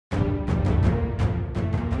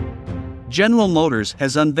General Motors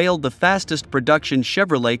has unveiled the fastest production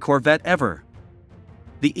Chevrolet Corvette ever.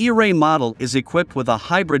 The E-Ray model is equipped with a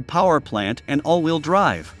hybrid power plant and all-wheel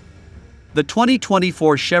drive. The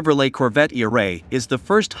 2024 Chevrolet Corvette E-Ray is the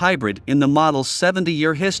first hybrid in the model's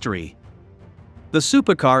 70-year history. The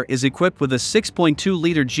supercar is equipped with a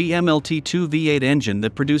 6.2-liter GMLT2 V8 engine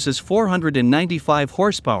that produces 495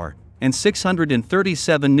 horsepower and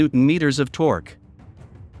 637 Nm of torque.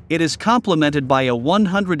 It is complemented by a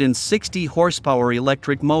 160 horsepower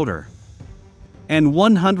electric motor and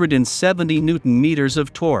 170 Nm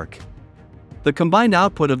of torque. The combined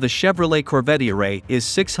output of the Chevrolet Corvette E-Ray is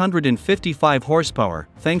 655 horsepower.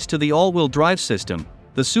 Thanks to the all-wheel drive system,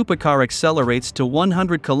 the supercar accelerates to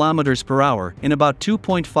 100 km/h in about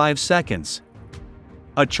 2.5 seconds.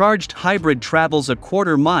 A charged hybrid travels a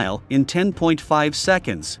quarter mile in 10.5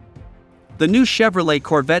 seconds. The new Chevrolet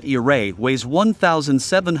Corvette E-Ray weighs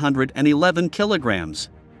 1,711 kilograms.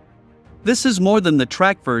 This is more than the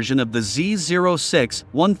track version of the Z06,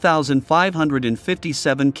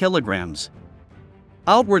 1,557 kilograms.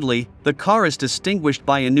 Outwardly, the car is distinguished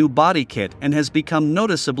by a new body kit and has become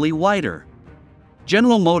noticeably wider.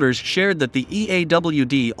 General Motors shared that the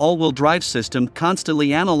EAWD all-wheel drive system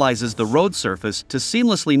constantly analyzes the road surface to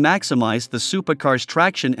seamlessly maximize the supercar's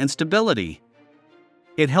traction and stability.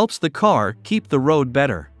 It helps the car keep the road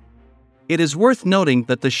better. It is worth noting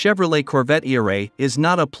that the Chevrolet Corvette E-Ray is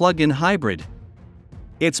not a plug-in hybrid.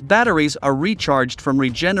 Its batteries are recharged from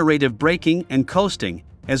regenerative braking and coasting,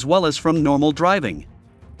 as well as from normal driving.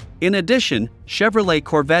 In addition, Chevrolet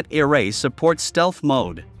Corvette E-Ray supports stealth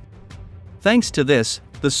mode. Thanks to this,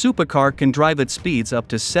 the supercar can drive at speeds up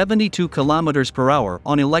to 72 km/h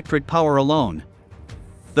on electric power alone.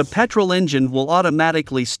 The petrol engine will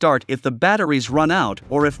automatically start if the batteries run out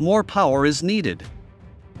or if more power is needed.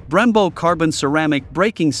 Brembo carbon ceramic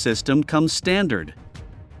braking system comes standard.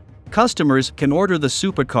 Customers can order the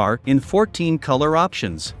supercar in 14 color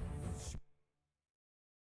options.